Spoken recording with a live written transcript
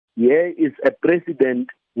here is a president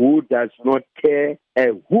who does not care a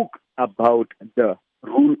hook about the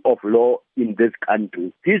rule of law in this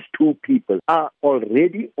country. These two people are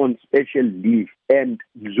already on special leave, and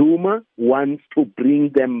Zuma wants to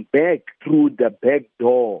bring them back through the back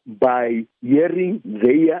door by hearing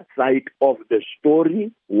their side of the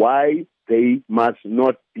story, why they must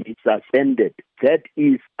not be suspended. That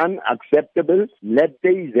is unacceptable. Let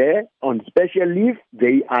they there on special leave,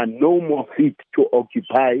 they are no more fit to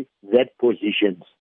occupy that positions.